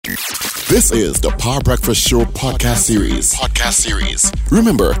This is the Power Breakfast Show podcast series.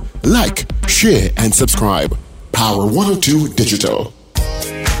 Remember, like, share, and subscribe. Power 102 Digital.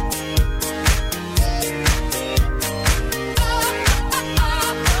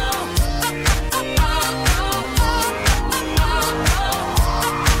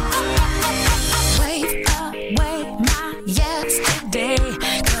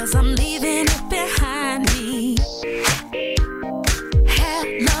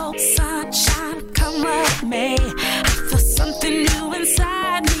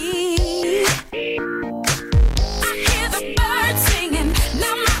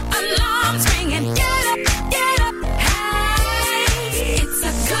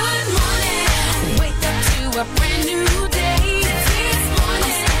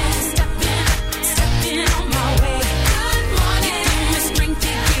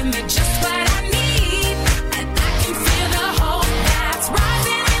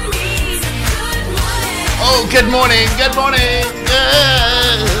 Good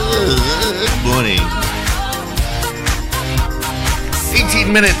morning.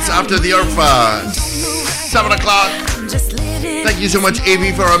 18 minutes after the hour, 7 o'clock. Thank you so much,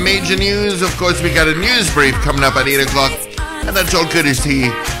 AV, for our major news. Of course, we got a news brief coming up at 8 o'clock. And that's all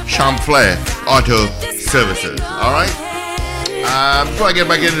courtesy Champlain Auto Services. All right? Before I get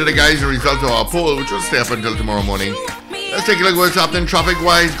back into the guys, the result of our poll, which will stay up until tomorrow morning. Let's take a look at what's happening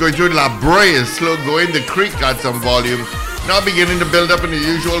traffic-wise. Going through La Brea is slow going. The creek got some volume. Now beginning to build up in the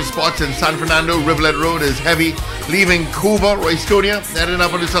usual spots in San Fernando. Rivulet Road is heavy. Leaving Cuba, Roystonia, heading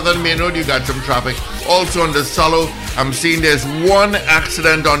up on the Southern Main Road, you got some traffic. Also on the Solo, I'm seeing there's one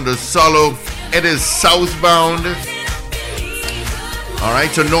accident on the Solo. It is southbound. All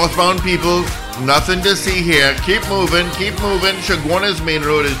right, so northbound people, nothing to see here. Keep moving. Chaguanas Main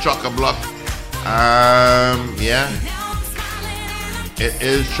Road is chock-a-block. Yeah. It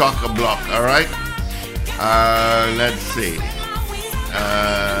is chock-a-block, all right? Let's see.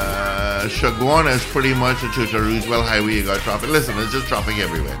 Chaguanas is pretty much a to Roosevelt Highway. You got traffic. Listen, it's just traffic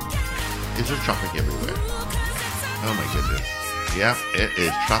everywhere. Oh, my goodness. Yeah, it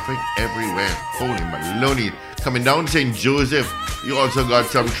is traffic everywhere. Holy maloney. Coming down St. Joseph, you also got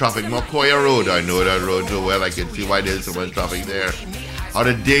some traffic. Mokoya Road, I know that road so well. I can see why there's so much traffic there. Out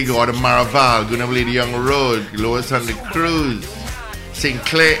of Digo, out of Maraval, Gunam Lady Young Road, Lower Sunday Cruz. St.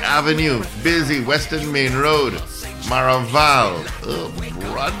 Clair Avenue, busy. Western Main Road, Maraval. Oh,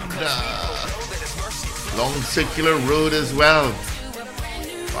 brother. Long Circular Road as well.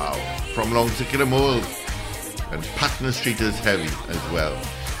 Wow. From Long Circular Mall. And Patna Street is heavy as well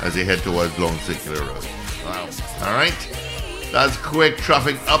as they head towards Long Circular Road. Wow. All right. That's quick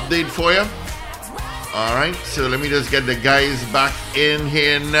traffic update for you. All right, so let me just get the guys back in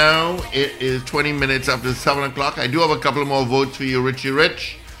here now. It is 20 minutes after 7 o'clock. I do have a couple more votes for you, Richie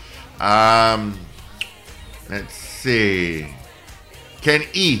Rich. Let's see. Ken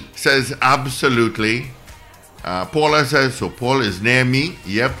E says absolutely. Paula says, so Paul is near me.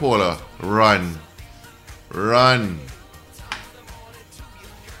 Yeah, Paula, run.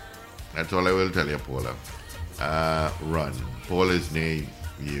 That's all I will tell you, Paula. Run. Paul is near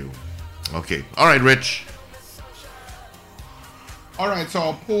you. Okay. All right, Rich. All right, so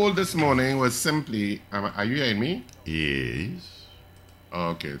our poll this morning was simply, are you hearing me? Yes.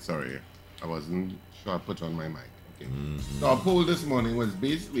 Okay, sorry. I wasn't sure I put on my mic. Okay. So our poll this morning was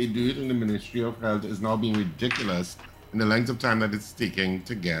basically, do you think the Ministry of Health is now being ridiculous in the length of time that it's taking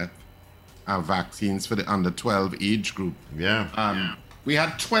to get vaccines for the under 12 age group? Yeah. We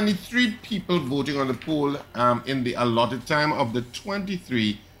had 23 people voting on the poll in the allotted time. Of the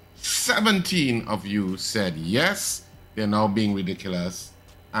 23, 17 of you said yes, they're now being ridiculous,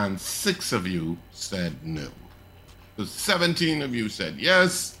 and 6 of you said no. So 17 of you said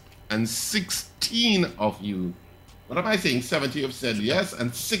yes, and 16 of you, what am I saying? 70 have said yes,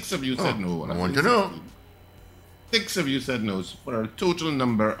 and 6 of you said no. I want to know. 6 of you said no, for a total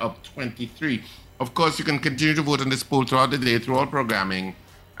number of 23. Of course, you can continue to vote on this poll throughout the day, through all programming,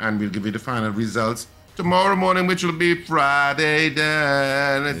 and we'll give you the final results tomorrow morning, which will be Friday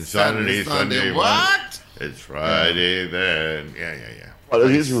then. It's Sunday. What? It's Friday then. Yeah. Well,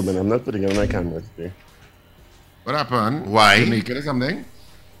 it is Ruben. I'm not putting it on my camera today. What happened? Why? Did you make it or something?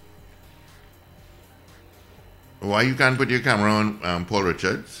 Why you can't put your camera on Paul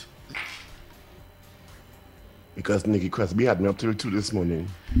Richards? Because Nikki Crosby had me up to 2 this morning.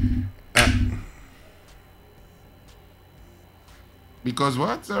 Because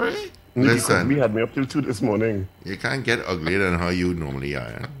what? Sorry? Nikki Crosby had me up till 2 this morning. You can't get uglier than how you normally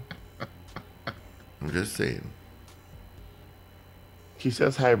are. I'm just saying. He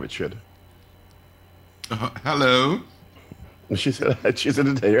says hi, Richard. Hello. She said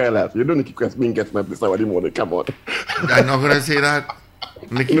to tell you, I laughed. You don't Nikki Crest being getting up this hour in the morning. Come on. I'm not gonna say that.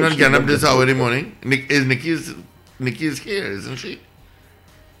 Nikki not getting up this hour in the morning. Nikki's here, isn't she?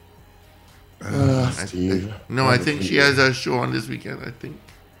 Steve. I think she has a show on this weekend. I think.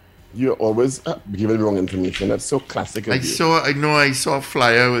 You're always giving wrong information. That's so classic of you. I saw a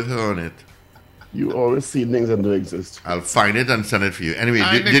flyer with her on it. You always see things that don't exist. I'll find it and send it for you. Anyway,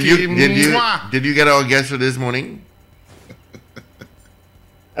 Hi, did you get our guest for this morning?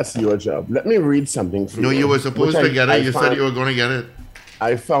 That's your job. Let me read something for you. No, you were supposed to get it. You said you were going to get it.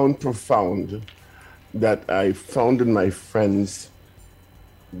 I found profound that I found in my friend's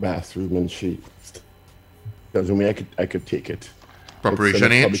bathroom, and she tells me I could take it.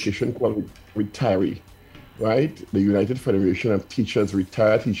 Preparation age? Publication called Retiree, right? The United Federation of Teachers,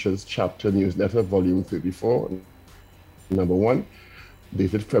 Retired Teachers Chapter Newsletter, Volume 34, number 1,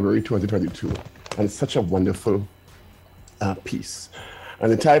 dated February 2022. And it's such a wonderful piece.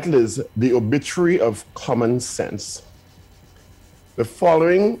 And the title is The Obituary of Common Sense. The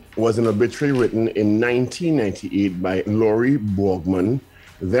following was an obituary written in 1998 by Laurie Borgman,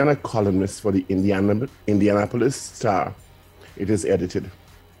 then a columnist for the Indianapolis Star. It is edited,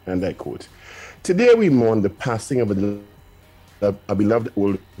 and I quote, "Today we mourn the passing of a beloved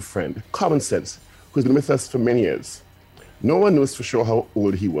old friend, Common Sense, who's been with us for many years. No one knows for sure how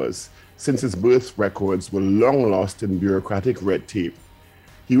old he was, since his birth records were long lost in bureaucratic red tape.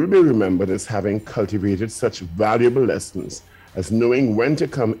 He will be remembered as having cultivated such valuable lessons as knowing when to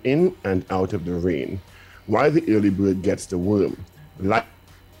come in and out of the rain, why the early bird gets the worm.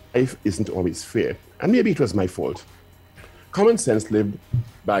 Life isn't always fair, and maybe it was my fault. Common Sense lived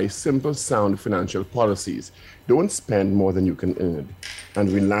by simple, sound financial policies. Don't spend more than you can earn. And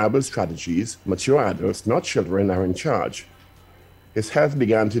reliable strategies, mature adults, not children, are in charge. His health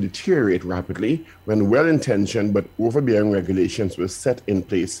began to deteriorate rapidly when well-intentioned but overbearing regulations were set in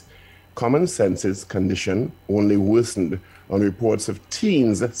place. Common Sense's condition only worsened on reports of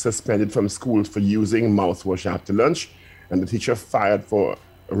teens suspended from school for using mouthwash after lunch, and the teacher fired for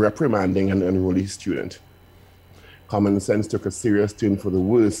reprimanding an unruly student. Common Sense took a serious turn for the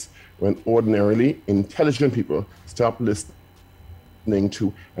worse when ordinarily intelligent people stopped listening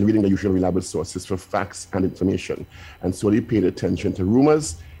to and reading the usual reliable sources for facts and information, and solely paid attention to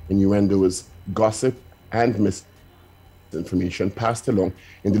rumors, innuendos, gossip, and misinformation passed along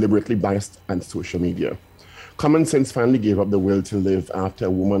in deliberately biased and social media. Common Sense finally gave up the will to live after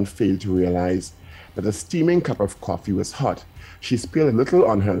a woman failed to realize that a steaming cup of coffee was hot. She spilled a little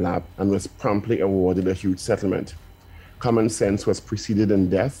on her lap and was promptly awarded a huge settlement. Common Sense was preceded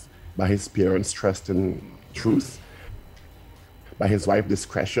in death by his parents' trust in truth, by his wife's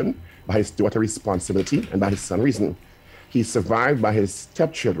discretion, by his daughter's responsibility, and by his son reason. He's survived by his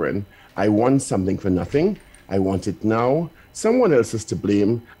stepchildren. I want something for nothing. I want it now. Someone else is to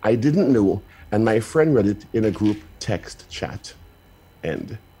blame. I didn't know. And my friend read it in a group text chat.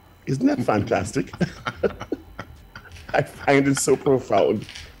 End. Isn't that fantastic? I find it so profound.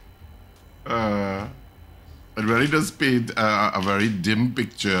 It really does paint a very dim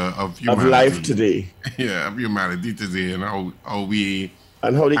picture of humanity. Of life today. Yeah, of humanity today, and how we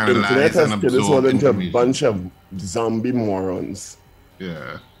and how the internet has turned us all into a bunch of zombie morons.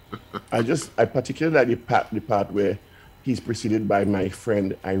 Yeah. I particularly like the part where he's preceded by my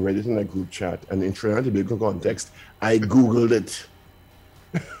friend. I read it in a group chat, and in trying to build context, I Googled it.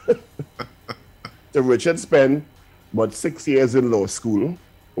 So Richard spent about 6 years in law school,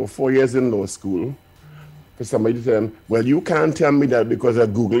 or 4 years in law school, for somebody to tell him, well, you can't tell me that because I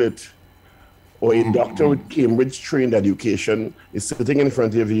Google it. Or a doctor with Cambridge-trained education is sitting in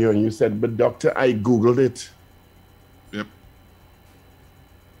front of you and you said, but doctor, I Googled it. Yep.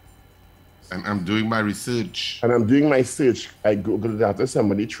 And I'm doing my research. And I'm doing my search. I Googled it after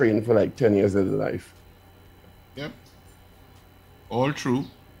somebody trained for like 10 years of their life. Yep. All true.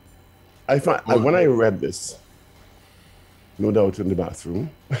 When I read this, no doubt in the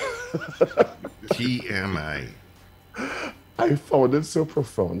bathroom, TMI. I found it so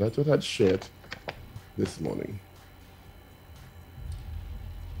profound. I thought I'd share it this morning.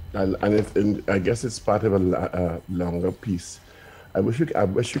 And I guess it's part of a longer piece. I wish you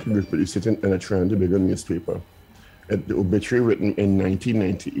could reproduce it in a Toronto bigger newspaper. The obituary written in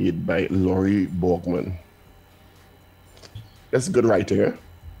 1998 by Laurie Borgman. That's good writing, eh?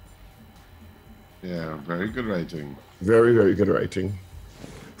 Yeah, very good writing. Very, very good writing.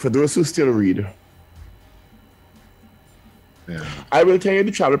 For those who still read. Yeah. I will tell you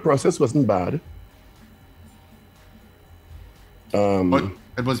the travel process wasn't bad. But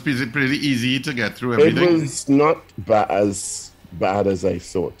it was pretty easy to get through everything. It was not as bad as I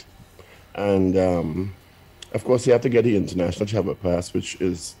thought. And Of course, you have to get the international travel pass, which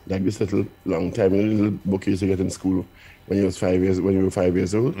is like this little long time, little book you used to get in school when you were 5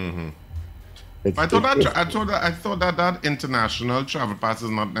 years old. Mm-hmm. I thought that international travel pass is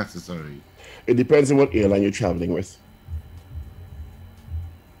not necessary. It depends on what airline you're traveling with,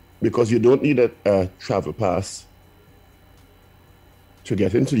 because you don't need a travel pass to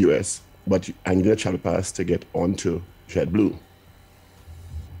get into the US, but I need a travel pass to get onto JetBlue.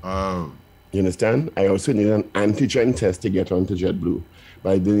 Oh. You understand? I also need an antigen test to get onto JetBlue,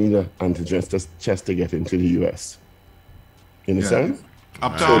 but I do need an antigen test to get into the US. You understand? Yeah.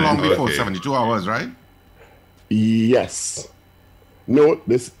 Up to how long before? Okay. 72 hours, right? Yes. No,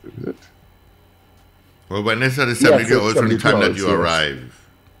 this... Well, when they said it's 72 hours from the time that you arrive,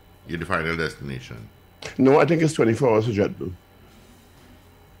 you're the final destination. No, I think it's 24 hours for JetBlue.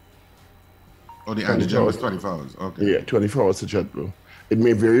 Oh, the antigen was 24 hours. Okay. Yeah, 24 hours for JetBlue. It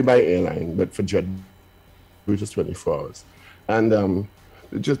may vary by airline, but for JetBlue, it's 24 hours. And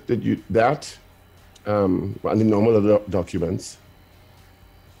just and the normal other documents.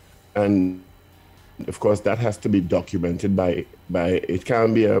 And of course, that has to be documented by it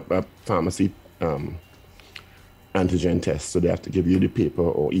can be a pharmacy antigen test. So they have to give you the paper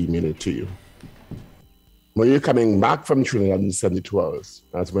or email it to you. When you're coming back from Trinidad in 72 hours,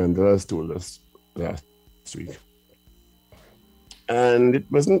 that's when Andreas told us last week. And it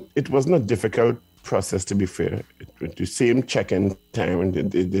wasn't a difficult process, to be fair. It was the same check-in time, and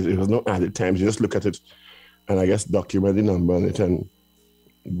there was no added time. You just look at it and I guess document the number on it and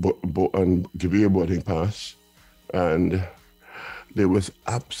give you a boarding pass. And there was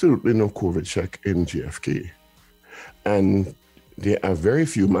absolutely no COVID check in JFK. And there are very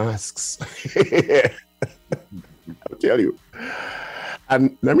few masks. I'll tell you.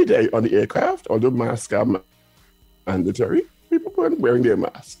 And let me tell you, on the aircraft, although masks are mandatory, people weren't wearing their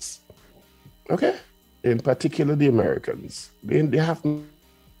masks. Okay? In particular, the Americans. They have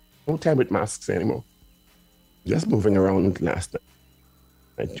no time with masks anymore. Just moving around last night.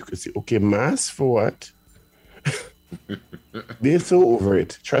 And you could say, okay, masks for what? They're so over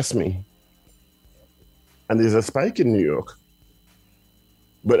it. Trust me. And there's a spike in New York.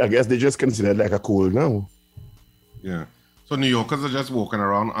 But I guess they just consider it like a cold now. Yeah. So New Yorkers are just walking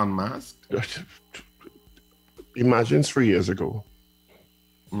around unmasked? Imagine 3 years ago.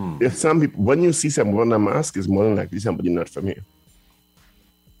 If some people, when you see someone on a mask, it's more than likely somebody not from here.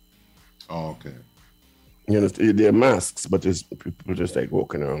 Oh, okay. You know, they're masks, but there's people just like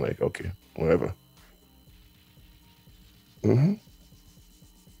walking around like, okay, whatever.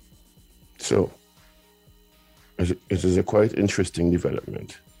 So, it is a quite interesting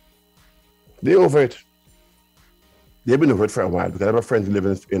development. They're over it. They've been over it for a while, because I have a friend who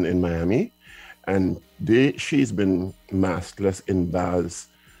lives in Miami, and she's been maskless in bars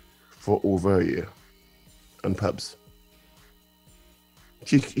for over a year, and pubs.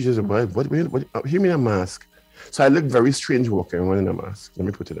 She says, what, you mean a mask? So I look very strange walking around in a mask. Let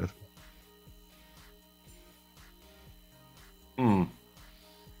me put it that way.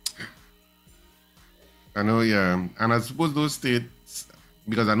 I know, yeah. And I suppose those states,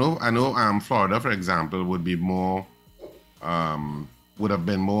 because I know Florida, for example, would be more, would have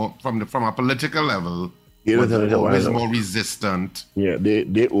been more, from a political level, always more resistant. Yeah,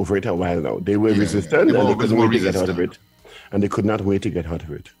 they over it a while now. They were resistant, and they couldn't wait to get out of it. And they could not wait to get out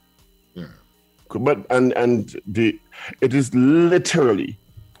of it. Yeah. But it is literally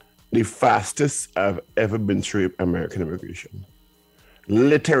the fastest I've ever been through American immigration.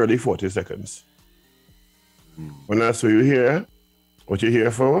 Literally 40 seconds. When I saw you here, what you're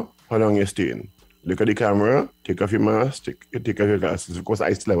here for, how long you're staying. Look at the camera, take off your mask, take off your glasses. Of course,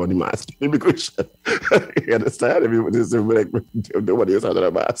 I still have on the mask in immigration. You understand? Everybody's like, nobody else has on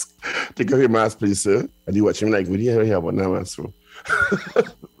a mask. Take off your mask, please, sir. And you watch him like, what do you have on that mask for?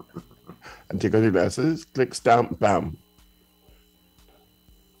 And take off your glasses, click, stamp, bam.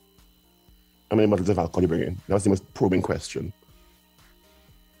 How many bottles of alcohol you bringing? That was the most probing question.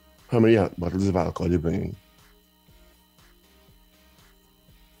 How many bottles of alcohol you bringing?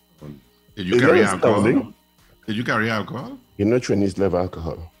 Did you carry alcohol? Did you carry alcohol? You know, Trinities love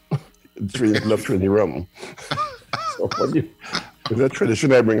alcohol. Trinities love Trinity rum. So it's a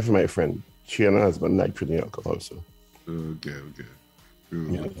tradition I bring for my friend. She and her husband like Trinity alcohol, so. Okay.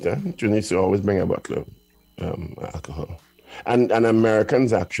 Trinities always bring a bottle of alcohol. And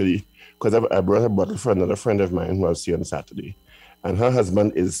Americans actually, because I brought a bottle for another friend of mine who I'll see on Saturday. And her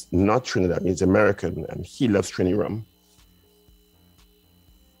husband is not Trinidad, he's American, and he loves Trinity rum.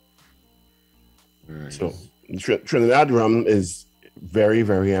 Nice. So Trinidad rum is very,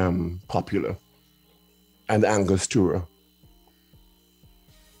 very popular. And Angostura.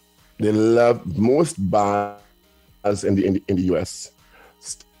 They love most bars as in the US.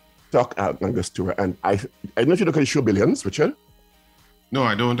 Stock out Angostura, and I don't know if you look at the show Billions, Richard. No,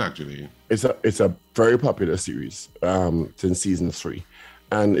 I don't actually. It's a very popular series since season 3,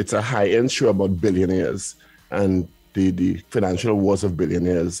 and it's a high-end show about billionaires and the financial wars of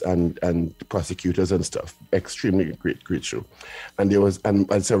billionaires and the prosecutors and stuff. Extremely great show, and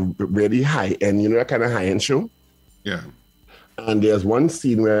it's a really high-end, that kind of high-end show. Yeah. And there's one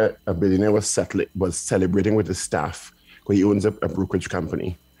scene where a billionaire was celebrating with his staff, because he owns a brokerage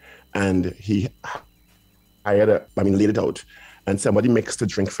company. And he laid it out. And somebody mixed a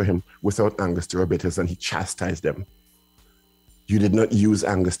drink for him without Angostura bitters, and he chastised them. You did not use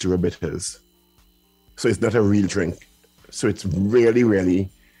Angostura bitters. So it's not a real drink. So it's really, really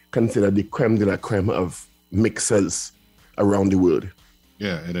considered the creme de la creme of mixers around the world.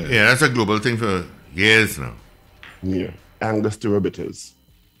 Yeah, it is. Yeah, that's a global thing for years now. Yeah, Angostura bitters.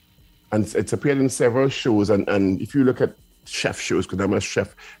 And it's appeared in several shows. And if you look at chef shows, because I'm a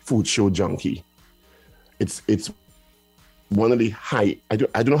food show junkie, it's one of the high. I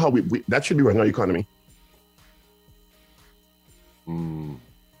don't know how we that should be running our economy.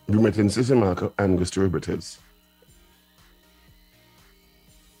 Remittances and Angostura bitters.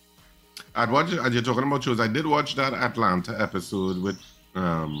 I'd watch it, as you're talking about shows, I did watch that Atlanta episode with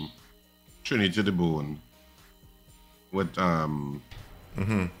Trinity the Bone. With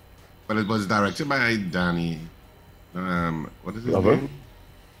but it was directed by Danny. What is his Glover? name?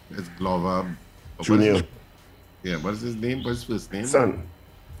 It's Glover. Junior. What is his name? What's his first name? Son.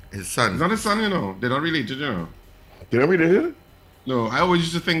 His son. It's not his son, They're not related, You know what it? No, I always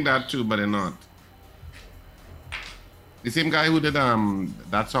used to think that too, but they're not. The same guy who did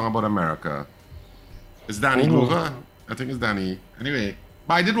that song about America. It's Danny Glover. I think it's Danny. Anyway,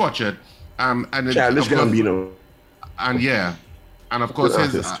 but I did watch it. And it, Childish Gambino. And of course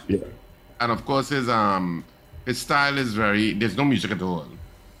his style is very. There's no music at all.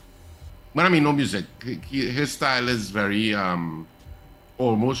 When I mean no music, his style is very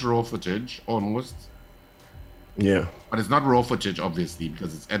almost raw footage, almost. Yeah. But it's not raw footage, obviously,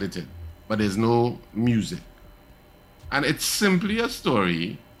 because it's edited. But there's no music. And it's simply a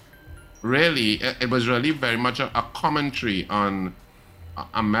story. Really, it was really very much a commentary on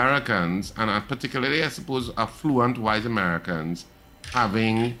Americans, and particularly, I suppose, affluent white Americans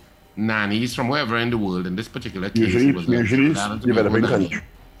having nannies from wherever in the world. In this particular case, it was usually developing country.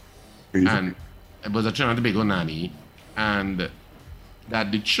 And it was a Trinidad and Tobago nanny. And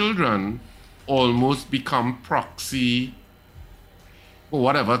that the children almost become proxy, or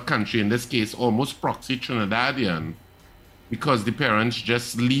whatever country, in this case, almost proxy Trinidadian, because the parents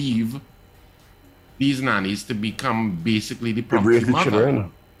just leave these nannies to become basically the proxy mother.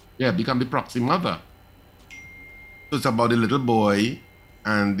 Yeah, become the proxy mother. So it's about the little boy,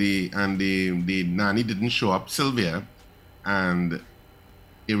 and the nanny didn't show up, Sylvia, and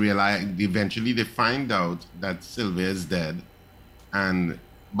eventually they find out that Sylvia is dead,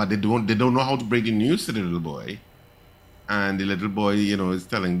 but they don't know how to break the news to the little boy. And the little boy, is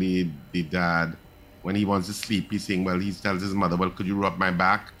telling the dad, when he wants to sleep, he's saying, he tells his mother, could you rub my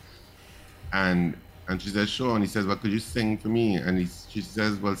back? And she says, sure. And he says, could you sing for me? And she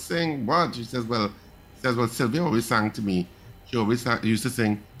says, sing what? She says, Sylvia always sang to me. She always used to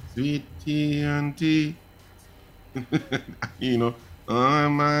sing, sweet tea and tea. Oh,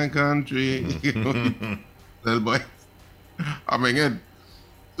 my country. Little boy. I mean it.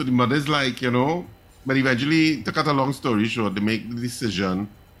 So the mother's like, but eventually, to cut a long story short, they make the decision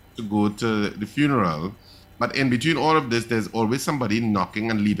to go to the funeral. But in between all of this, there's always somebody knocking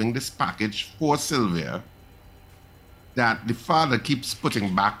and leaving this package for Sylvia that the father keeps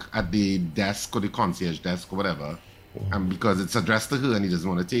putting back at the desk, or the concierge desk, or whatever, and because it's addressed to her and he doesn't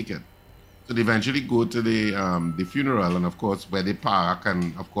want to take it. So they eventually go to the funeral, and of course, where they park,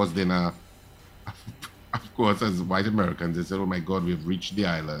 and of course, then of course, as white Americans, they said, oh my God, we've reached the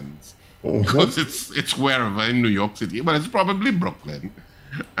islands. Because it's wherever in New York City, but it's probably Brooklyn.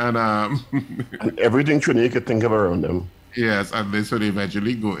 And and everything Trinity could think of around them. Yes, and so they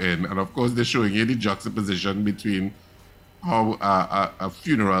eventually go in. And of course, they're showing you the juxtaposition between how a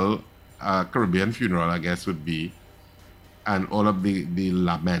funeral, a Caribbean funeral, I guess, would be, and all of the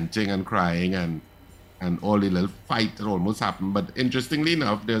lamenting and crying and all the little fight that almost happened. But interestingly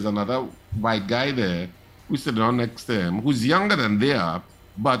enough, there's another white guy there who's sitting on next to him, who's younger than they are,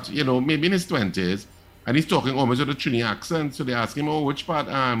 but, maybe in his 20s, and he's talking almost with a Trini accent. So they ask him, oh, which part,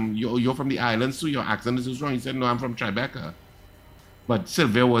 you're from the islands, so your accent is wrong. He said, no, I'm from Tribeca. But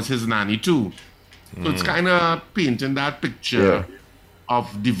Sylvia was his nanny too. So it's kind of painting that picture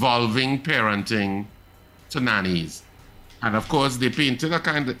of devolving parenting to nannies. And of course, they painted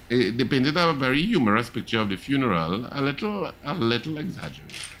a very humorous picture of the funeral, a little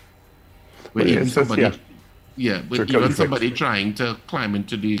exaggerated. With even somebody, with even somebody trying to climb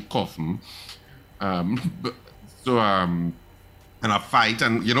into the coffin. And a fight,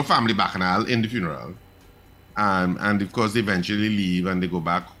 and family bacchanal in the funeral. And of course, they eventually leave and they go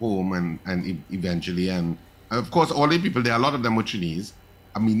back home, and eventually, and of course, all the people there, a lot of them were Trinis.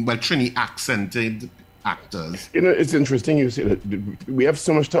 Trini accented actors. It's interesting you say that. We have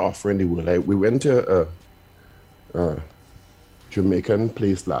so much to offer in the world. Like, we went to a Jamaican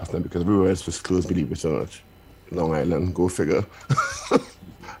place last night because everywhere else was closed, believe it or not. Long Island, go figure.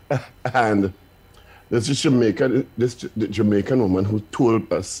 And there's the Jamaican woman who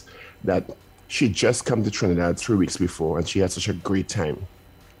told us that she just come to Trinidad 3 weeks before and she had such a great time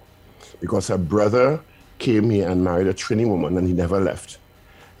because her brother came here and married a Trini woman and he never left.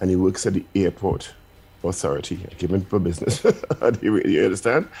 And he works at the airport authority. I came in for business. You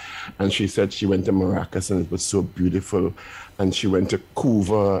understand? And she said she went to Maracas and it was so beautiful. And she went to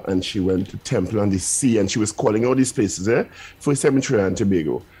Cuba and she went to Temple on the Sea and she was calling all these places there. First time in Trinidad and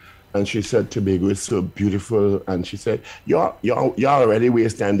Tobago. And she said Tobago is so beautiful. And she said, y'all already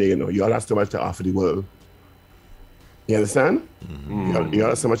wasting there, Y'all have so much to offer the world. You understand? Mm-hmm. Y'all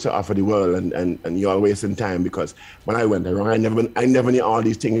have so much to offer the world and y'all wasting time because when I went there, I never knew all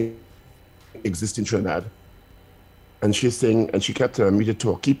these things exist in Trinidad. And she's saying, and she kept telling me to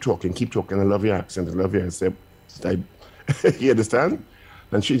talk, keep talking. I love your accent. I love your accent. You understand?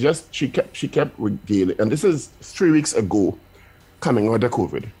 And she kept regaling. And this is 3 weeks ago, coming out of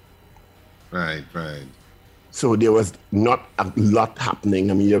COVID. Right. So there was not a lot happening.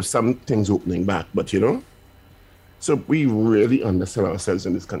 You have some things opening back, but so we really undersell ourselves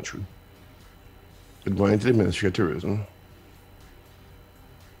in this country. Good morning to the Ministry of Tourism.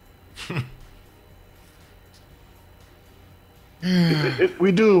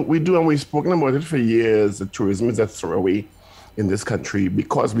 We do, and we've spoken about it for years. The tourism is a throwaway in this country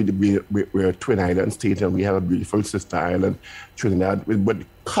because we're a twin island state and we have a beautiful sister island, Trinidad. But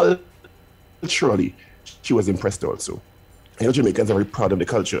culturally, she was impressed also. Jamaicans are very proud of the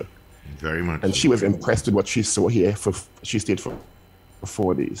culture. Very much. And she was impressed with what she saw here. She stayed for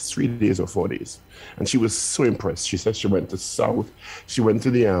 4 days, 3 days or 4 days. And she was so impressed. She said she went to South. She went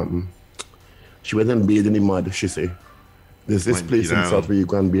to she went and bathed in the mud, she said. There's this place in South where you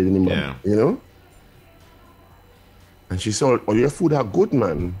go and bathe in the mud, And she said, all your food are good,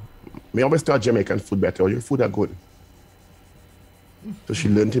 man. Me always thought Jamaican food better. All your food are good. So she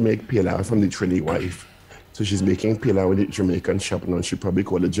learned to make pilau from the Trini wife. So she's making pilau in the Jamaican shop now. She probably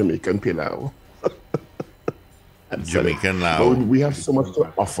call it Jamaican pilau. Jamaican now. We have so much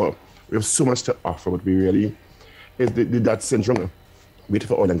to offer. But we really, it's that syndrome. Wait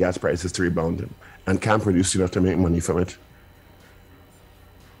for oil and gas prices to rebound and can't produce enough to make money from it.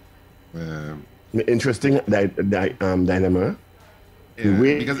 Interesting dilemma. Because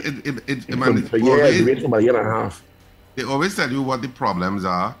wait for about a year and a half. They always tell you what the problems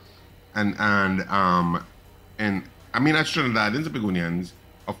are, and as Trinidadians and Pagonians,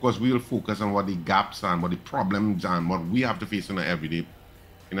 of course, we will focus on what the gaps are and what the problems are and what we have to face in our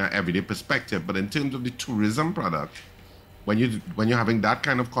everyday perspective. But in terms of the tourism product, when you're having that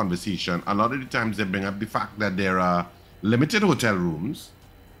kind of conversation, a lot of the times they bring up the fact that there are limited hotel rooms,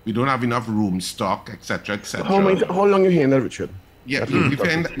 we don't have enough room stock, etc., etc. How long you hearing that, Richard? Yeah,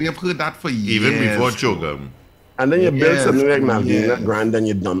 we have heard that for years. Even before Chogam. And then you build something like Malvina Grand and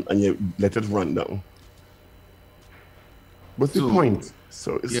you dump and you let it run down. What's the point?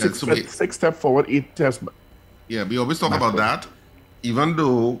 So it's 6 steps forward, 8 steps back. Yeah, we always talk about that. Even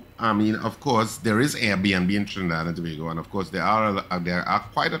though, of course, there is Airbnb in Trinidad and Tobago, and of course there are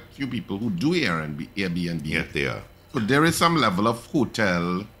quite a few people who do Airbnb. Yes, they are. So there is some level of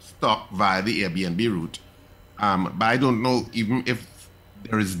hotel stock via the Airbnb route. But I don't know even if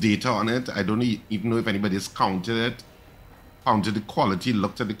there is data on it. I don't even know if anybody has counted the quality,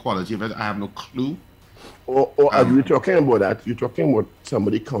 looked at the quality of it. I have no clue. Or are you talking about that? You're talking about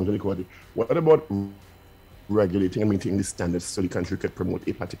somebody counting the quality. What about regulating and maintaining the standards so the country could promote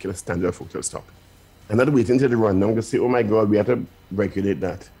a particular standard of hotel stock? And not waiting until the rundown to say, oh my God, we have to regulate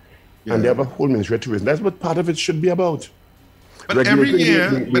that. Yeah. And they have a whole Ministry of Tourism. That's what part of it should be about. But regulating every year...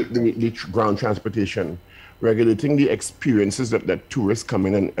 the ground transportation, regulating the experiences that tourists come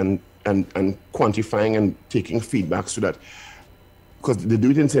in and quantifying and taking feedback so that... Because they do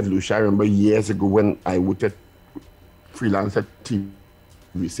it in St. Lucia. I remember years ago when I worked at freelance at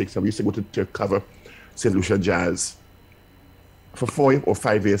TV6, and we used to go to cover St. Lucia Jazz for 4 or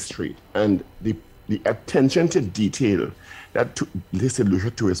 5 years straight. And the attention to detail that the St.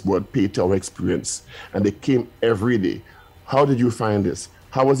 Lucia Tourist Board paid to our experience, and they came every day, How did you find this?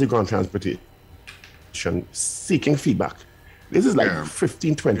 How was the ground transportation? Seeking feedback. This is like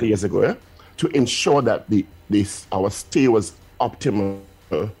 15, 20 years ago, yeah? To ensure that our stay was optimal.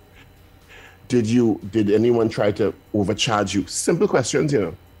 Did anyone try to overcharge you? Simple questions,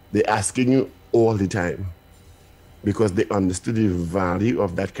 They're asking you all the time because they understood the value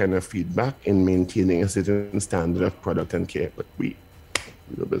of that kind of feedback in maintaining a certain standard of product and care. But we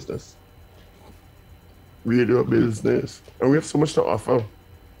do business. We do business. And we have so much to offer.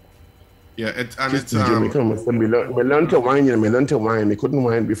 Yeah, it's we learned to wine. We couldn't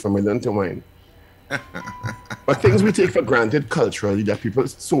wine before we learned to wine. But things we take for granted culturally that people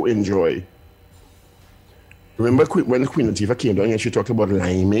so enjoy. Remember when Queen Latifah came down and she talked about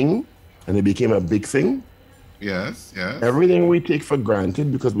liming and it became a big thing? Yes. Everything we take for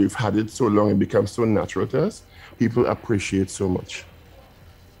granted because we've had it so long, it becomes so natural to us, people appreciate so much.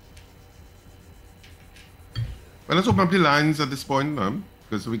 Well, let's open up the lines at this point,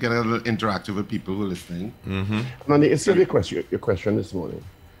 because we get a little interactive with people who are listening. Mm-hmm. Now, it's your question this morning.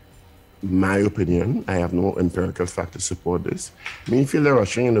 My opinion, I have no empirical fact to support this. Me feel they're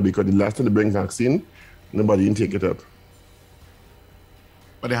rushing, because the last time they bring vaccine, nobody didn't take it up.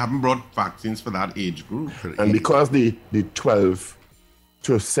 But they haven't brought vaccines for that age group. And because the 12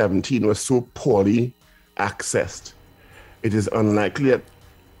 to 17 was so poorly accessed, it is unlikely that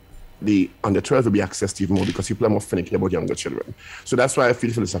the under 12 will be accessed even more because people are more finicky about younger children. So that's why I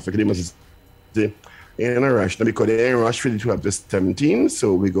feel philosophically they must say, in a rush, now because they're in a rush for the 12 to 17,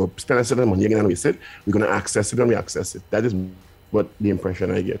 so we go spend a certain money again and waste it. We're going to access it when we access it. That is what the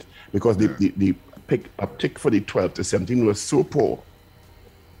impression I get. Because the uptick for the 12 to 17 was so poor.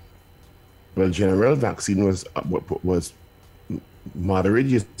 Well, general vaccine was moderate.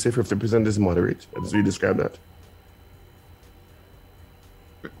 You say 50% is moderate. How do you describe that?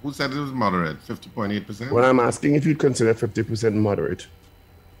 Who said it was moderate? 50.8%? Well, I'm asking if you'd consider 50% moderate.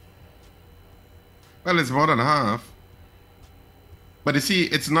 Well, it's more than half. But you see,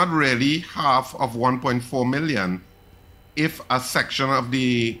 it's not really half of 1.4 million if a section of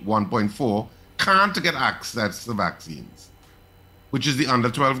the 1.4 can't get access to vaccines, which is the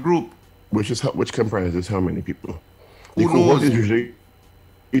under 12 group. Which comprises how many people? Who the cohort knows? is usually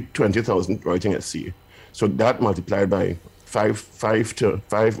 20,000 writing at sea. So that multiplied by 5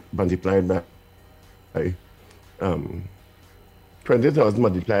 multiplied by 20,000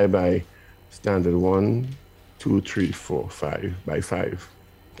 multiplied by standard 1, 2, 3, 4, 5 by 5.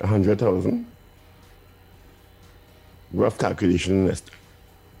 100,000. Rough calculation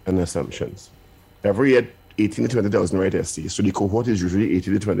and assumptions. Every year, 18 to 20,000 right SC. So the cohort is usually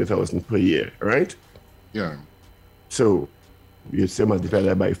 80 to 20,000 per year, right? Yeah. So you say multiply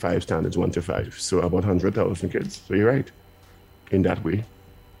that by 5 standards, 1 to 5. So about 100,000 kids. So you're right in that way.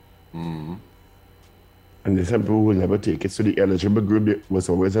 Mm-hmm. And there's some people who will never take it. So the eligible group was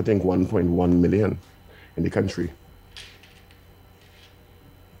always, I think, 1.1 million in the country.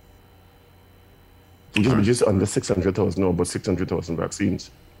 Just under 600,000 or about 600,000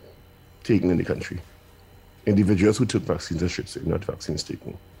 vaccines taken in the country. Individuals who took vaccines, I should say, not vaccines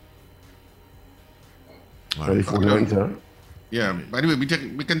taken. Yeah. By the way, we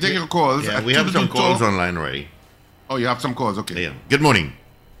can take your calls. Yeah, we have some calls online already. Oh, you have some calls, okay. Yeah. Good morning.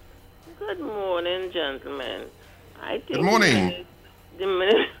 Good morning, gentlemen. I think Good morning.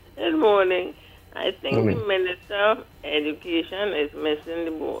 Good morning. I think Morning. the Minister of Education is missing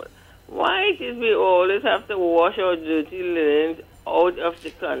the boat. Why it is we always have to wash our dirty linens out of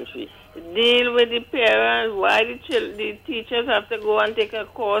the country? Deal with the parents. Why the teachers have to go and take a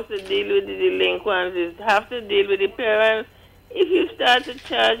course to deal with the delinquents? Have to deal with the parents. If you start to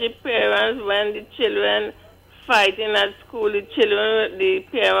charge the parents when the children fighting at school, the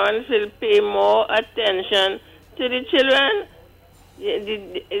parents will pay more attention to the children.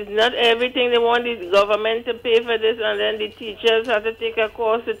 It's not everything they want the government to pay for this, and then the teachers have to take a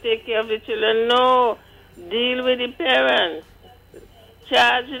course to take care of the children. No, deal with the parents.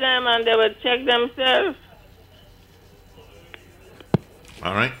 Charge them, and they will check themselves.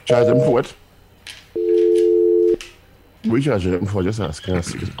 All right. Charge them for what? We charge them for, just asking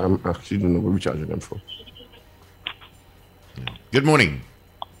us. I'm actually don't know what we charge them for. Good morning.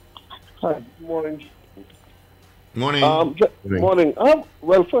 Hi, good morning. Morning. Morning.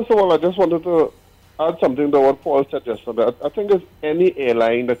 Well, first of all, I just wanted to add something to what Paul said yesterday. I think as any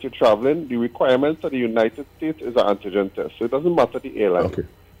airline that you're traveling, the requirements of the United States is an antigen test. So it doesn't matter the airline.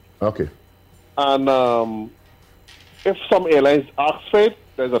 Okay. And if some airlines ask for it,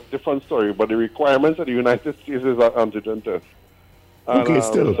 there's a different story. But the requirements of the United States is an antigen test. And, Okay,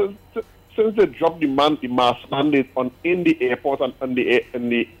 still. Since they dropped the mask mandate in the airport and in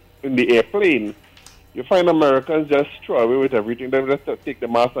the airplane, You find Americans just throw away with everything. They just take the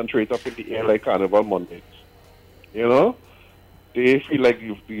mask and throw it up in the air like Carnival Mondays. You know? They feel like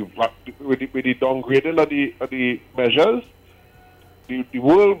with the downgrading of the measures, the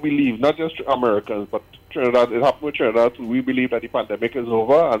world believe, not just Americans, but Trinidad, it happened with Trinidad too. We believe that the pandemic is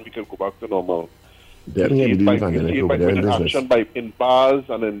over and we can go back to normal. They're in action in bars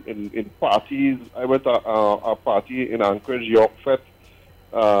and in parties. I went to a party in Anchorage, York Fest,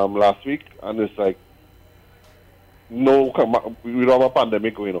 last week, and it's like, no, we don't have a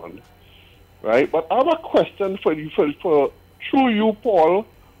pandemic going on, right? But I have a question for you, for through you, Paul.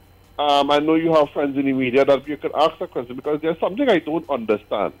 I know you have friends in the media that you could ask a question, because there's something I don't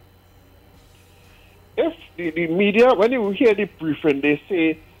understand. If the media, when you hear the briefing, they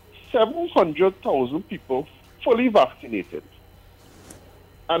say 700,000 people fully vaccinated,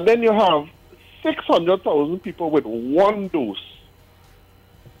 and then you have 600,000 people with one dose,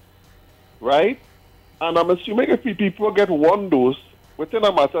 right? And I'm assuming if people get one dose, within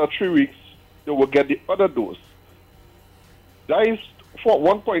a matter of 3 weeks, they will get the other dose. That is for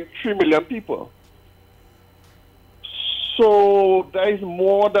 1.3 million people. So that is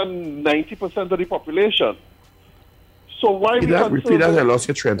more than 90% of the population. So why repeat that? I lost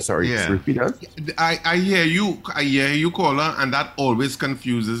your trend. Sorry. Yeah. Repeat that. I hear you, caller, and that always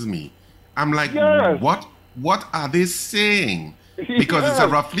confuses me. I'm like, Yes. What are they saying? Because it's a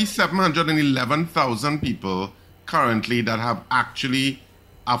roughly 711,000 people currently that have actually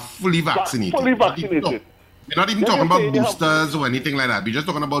are fully vaccinated. Fully vaccinated. We're not even talking about boosters or anything like that. We're just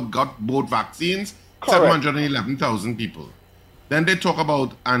talking about got both vaccines. Correct. 711,000 people. Then they talk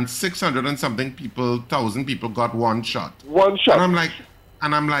about, and 600 and something people, 1,000 people got one shot. One shot.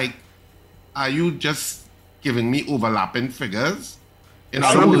 And I'm like, are you just giving me overlapping figures? In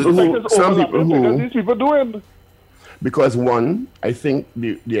Some other people words, who these people doing. Because one, I think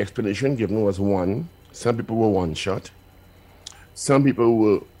the explanation given was one. Some people were one shot. Some people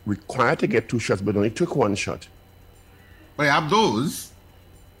were required to get 2 shots, but only took 1 shot. I have those.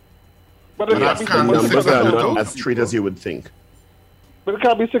 But But it that's can't be kind of Numbers are 600,000 not as straight as you would think. But it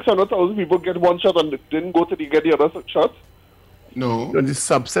can't be 600,000 people get one shot and didn't go to get the other shot. No. The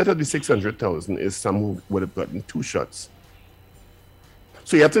subset of the 600,000 is some who would have gotten 2 shots.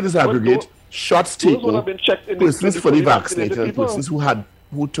 So you have to disaggregate shots Those would taken, have been checked in the persons fully vaccinated, and people. persons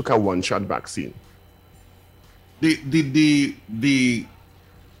who took a 1-shot vaccine. The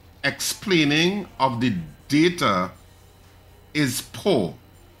explaining of the data is poor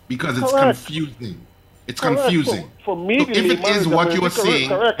because it's Correct. confusing. It's Correct. confusing. For me, So the if it layman is what you are correct, saying,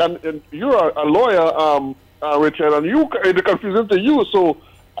 correct, and you're a lawyer, Richard, and it's confusing to you. So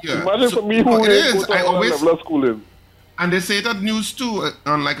Yeah. imagine So for me who it is. go to I all always- level of schooling. and they say it at news too,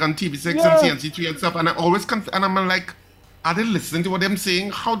 on TV6 Yeah. and CNC3 and stuff, and I always and I'm like, are they listening to what I'm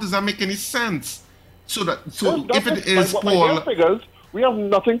saying? How does that make any sense? So if it is my Paul, figures, we have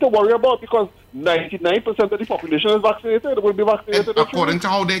nothing to worry about because 99% of the population is vaccinated. Will be vaccinated. according to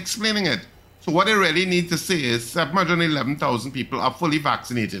how they're explaining it. So what they really need to say is 711,000 people are fully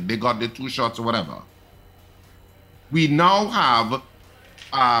vaccinated. They got their 2 shots or whatever. We now have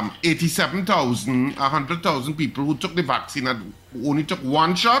 87,000, 100,000 people who took the vaccine and only took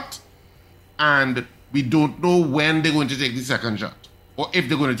 1 shot, and we don't know when they're going to take the second shot, or if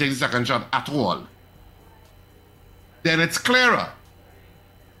they're going to take the second shot at all. Then it's clearer.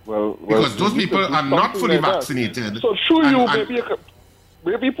 Well, Because those we need to people do are not something fully like that. vaccinated. So through And- you, and-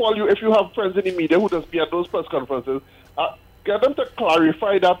 maybe Paul, if you have friends in the media who does be at those press conferences, get them to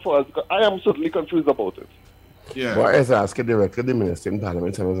clarify that for us. Because I am certainly confused about it. Yeah. Well, as I asked directly the minister in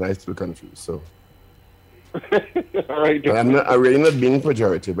Parliament, and I was still confused. So All right. but I'm really not being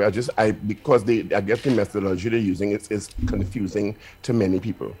pejorative. Because I guess the methodology they're using is confusing to many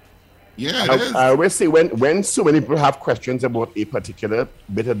people. Yeah, it is. I always say when so many people have questions about a particular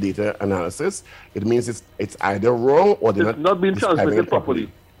bit of data analysis, it means it's either wrong or they're It's not being describing transmitted it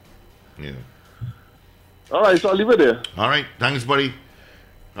properly. Yeah. All right, so I'll leave it there. All right. Thanks, buddy.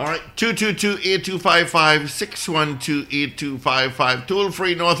 All right. 222-8255, 612-8255. Toll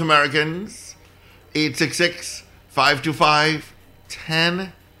free North Americans.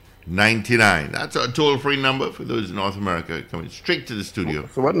 866-525-1099. That's our toll free number for those in North America coming straight to the studio.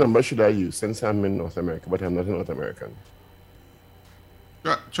 So what number should I use since I'm in North America, but I'm not a North American?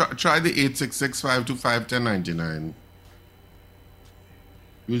 Try the 866-525-1099.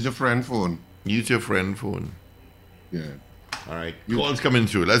 Use your friend phone. Use your friend phone. Yeah. All right. Calls coming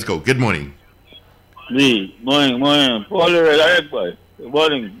through. Let's go. Good morning. Me, morning. Paul, boy. Good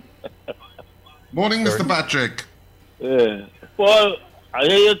morning. Morning, Mr. Patrick. Yeah. Paul, I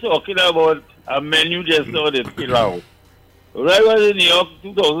hear you talking about a menu just now they fill out. When I was in New York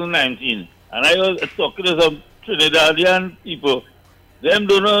 2019, and I was talking to some Trinidadian people. Them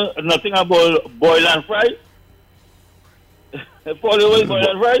don't know nothing about boil and fry. Paul, what is boil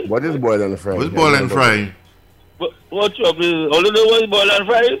and fry? What is boil and fry? What's boil and fry? What's your please? All you know what is boil and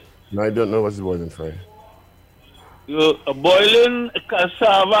fry? No, I don't know what's boil and fry. You boiling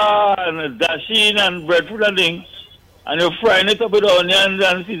cassava and dashing and breadfruit and things, and you're frying it up with onions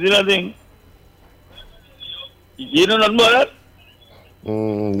and seasoning and things. You know nothing about that?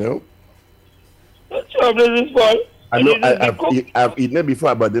 No. What's your business, Paul? I know I've eaten it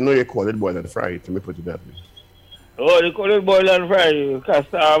before, but I didn't know you call it boil and fry. Let me put it that way. Oh, they call it boil and fry.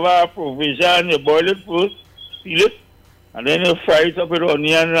 Cassava, provision, you boil it first, peel it, and then you fry it up with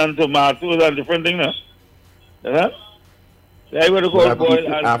onions and tomatoes and different things. That's what they call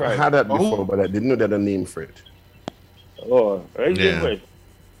boil and I've fry. had that before, but I didn't know that a name for it. Oh, very different.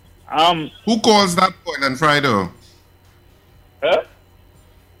 Who calls that boil and fry though? Huh?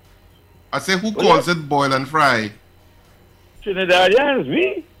 I say, who calls it boil and fry? Trinidadians,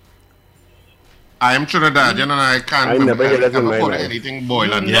 we? I am Trinidadian and I can't never heard that in my call life. anything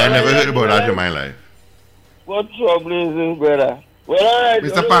boil and Yeah, I fry. never heard about that in my life. What trouble is this, brother? Well, all right.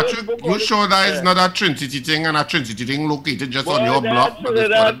 Mr. Patrick, you sure that it's not a Trinity thing and a Trinity thing located just on your block, but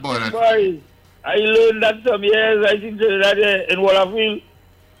it's called it boil and fry? I learned that some years, I think Trinidad in Wallafield.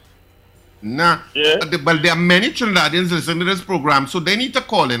 Nah, Yeah. but there are many Trinidadians listening to this program, so they need to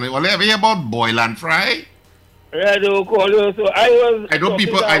call in. Will you ever hear about boil and fry? Yeah, they will call you. So I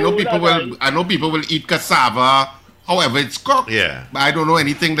know people will eat cassava, however it's cooked. Yeah. But I don't know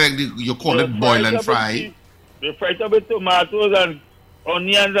anything that you call it boil and fry. They fry it up with tomatoes and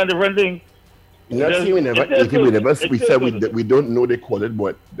onions and different things. Not saying we never eat it, we said we don't know they call it,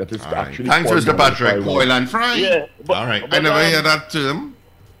 but that is All right. actually Thanks, called Mr. Patrick. Boil and fry. Yeah. But, All right. I never hear that term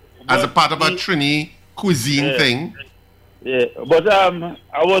as a part of a Trini cuisine thing. Yeah, but I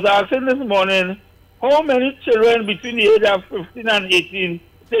was asking this morning, how many children between the age of 15 and 18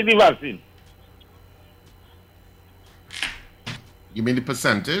 take the vaccine? You mean the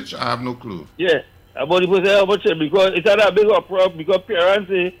percentage? I have no clue. Yeah, about the percent how much, because it's not a big uproar because parents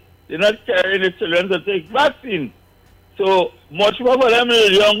say they're not carrying the children to take vaccine. So much more for them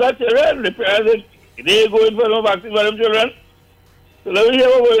younger children, the parents they going for no vaccine for them children. So let me hear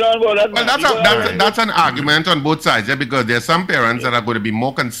what's going on about that. Well, that's an argument on both sides, yeah, because there are some parents that are going to be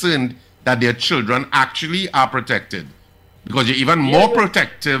more concerned that their children actually are protected. Because you're even more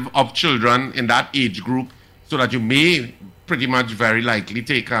protective of children in that age group, so that you may pretty much very likely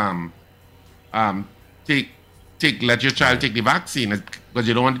let your child take the vaccine because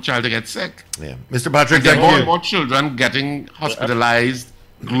you don't want the child to get sick. Yeah. Mr. Patrick, There are more thank and you. more children getting hospitalized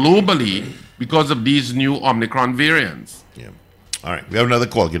globally because of these new Omicron variants. Yeah. All right. We have another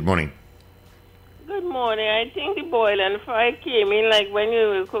call. Good morning. Good morning. I think the boil and fry came in like when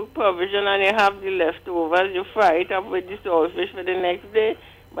you cook provision and you have the leftovers, you fry it up with the saltfish for the next day.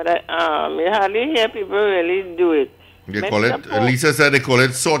 But you hardly hear people really do it. They call it, Lisa said they call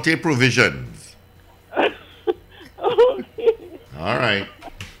it saute provisions. Okay. All right.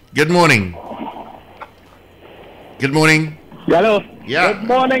 Good morning. Good morning. Hello. Yeah. Good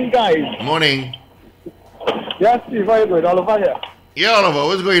morning, guys. Morning. Yes, Steve, very good. All over here. Yeah, Oliver,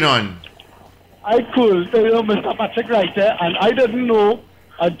 what's going on? I cool. So, Mr. Patrick right there, and I didn't know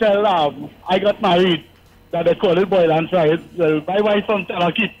until I got married that they call it boil and fry. Well, my wife from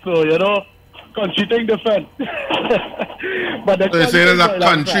Telakit, so, country thing different. But So you say there's a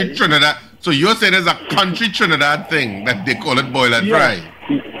country Trinidad. So you're saying there's a country Trinidad thing that they call it boil and fry.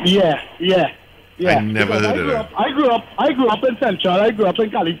 Yeah. I never Because heard of that. I grew up in Central. I grew up in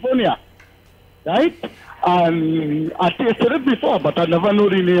California, right? And I tasted it before, but I never knew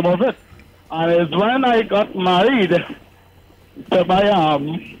the name of it. And it's when I got married to my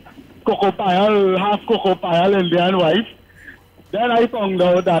Coco Pile, half Coco Pile Indian wife, then I found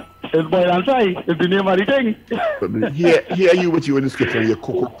out that it's boil and fry is the name of the thing. But here you with your description, your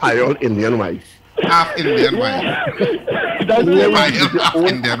Coco Pile Indian wife. Half Indian wife. That's Here it. Half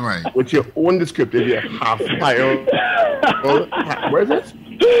Indian wife. With your own descriptive, your half pile. Where is it?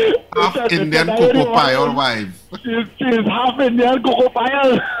 Half Indian Coco Pile wife. She's half Indian Coco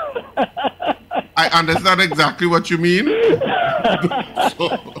Pile. I understand exactly what you mean. I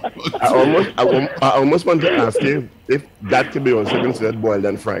almost want to ask you if that could be also considered boiled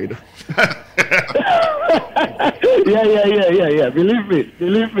and fried. Yeah. Believe me.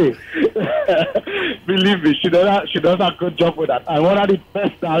 Believe me. She does a good job with that. And one of the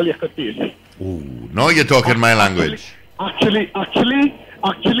best style you could taste. Ooh, now you're talking my language. Actually,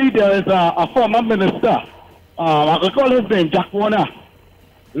 there is a former minister. I could call his name Jack Warner.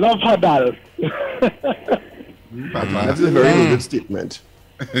 Love her dal. That's a very good statement.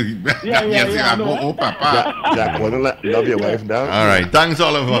 Yes, you have to go, oh, Papa. Jack, want to love your wife down? All right. Thanks,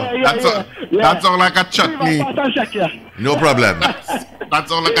 Oliver. That's all like a chutney. No problem.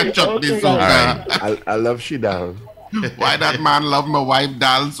 That's all like a chutney. So, All right. I love she down. why that man love my wife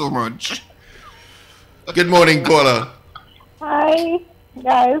Dal so much? Good morning, caller. Hi,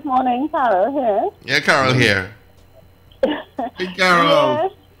 guys. Morning, Carol here. Yeah, Carol here. Hey,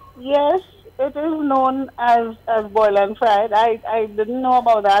 Carol. Yes, it is known as boil and fried. I didn't know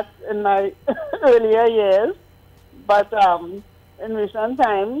about that in my earlier years, but in recent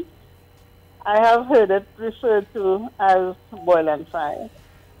times, I have heard it referred to as boil and fry.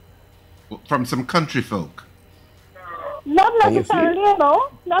 From some country folk. Not necessarily,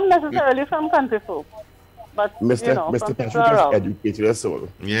 not necessarily from country folk. But, Mr. from Patrick people has around. educated us all.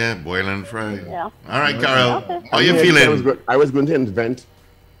 Yeah, boil and fry. Yeah. All right, Carol. Okay. How you Yes, feeling? I was going to invent.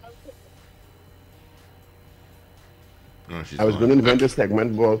 Oh, she's I was gone. going to invent a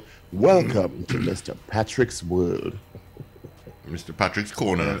segment called "Welcome to Mr. Patrick's World." Mr. Patrick's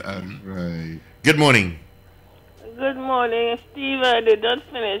Corner. Right. Good morning. Good morning, Steve. I did not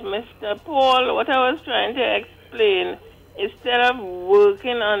finish. Mr. Paul, what I was trying to explain, instead of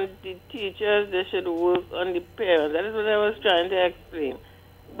working on the teachers, they should work on the parents. That is what I was trying to explain.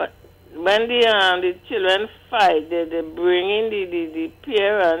 But when the children fight, they bring in the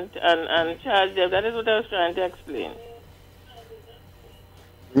parent and charge them. That is what I was trying to explain.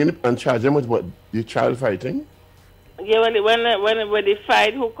 And charge them with what? The child fighting? Yeah, when they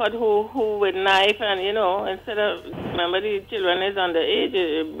fight, who cut who with knife, and instead of, remember, the children is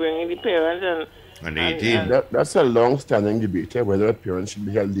underage, bringing the parents And 18. That's a long-standing debate whether parents should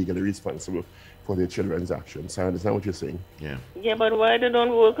be held legally responsible for their children's actions. I understand what you're saying. Yeah. Yeah, but why they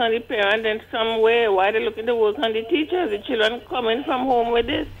don't work on the parent in some way? Why they looking to work on the teachers? The children coming from home with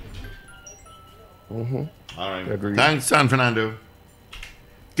this. All right. Agreed. Thanks, San Fernando.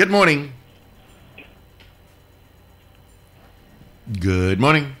 Good morning. Good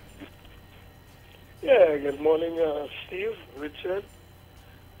morning. Yeah, good morning, Steve, Richard,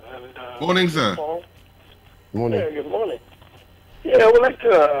 and Morning, sir. Paul. Morning. Yeah, good morning. Yeah, I would like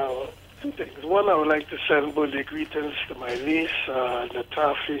to, two things. One, I would like to send birthday greetings to my niece,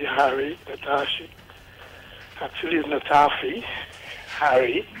 Natafi Harry. Natashi. Actually, it's Natafi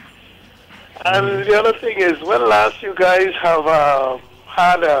Harry. And the other thing is, when last you guys have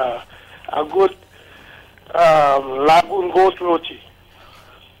had a good Lagoon goat roti?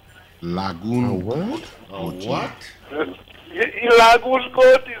 Lagoon. What? What? Lagoon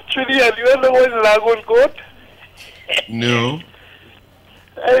goat is Trinidad. You know what is Lagoon goat? No.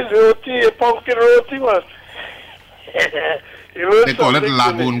 Hey, roti, pumpkin roti, man. They call it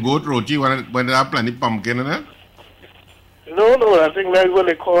Lagoon goat roti when they have plenty pumpkin in it. No, I think that's what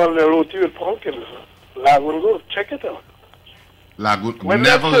they call the roti with pumpkin. Lagoon goat. Check it out. Lagoon. When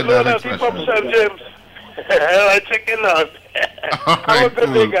Never heard that from expression. St. James. I check it out. Have a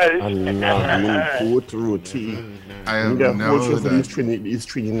good day, guys. A lagoon goat roti. I have The never whole heard of that. these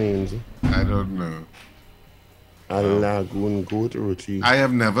three names. I don't know. A lagoon goat roti. I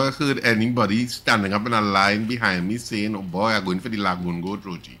have never heard anybody standing up in a line behind me saying, "Oh boy, I'm going for the Lagoon goat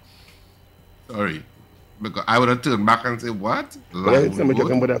roti." Sorry. Because I would have turned back and said, "What? But I heard somebody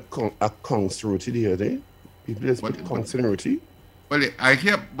Lagoon talking goat?" about a conch roti the other day. People just put conch in roti. Well, I've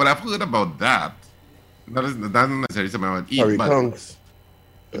heard about that. That's not necessarily something I would eat, Sorry, conchs.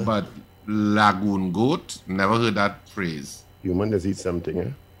 but Lagoon goat, never heard that phrase. Human does eat something,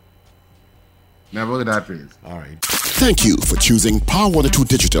 eh? Never heard that phrase. All right. Thank you for choosing Power 102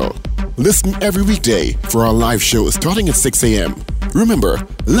 Digital. Listen every weekday for our live show starting at 6 a.m. Remember,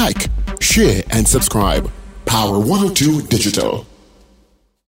 like, share, and subscribe. Power 102 Digital.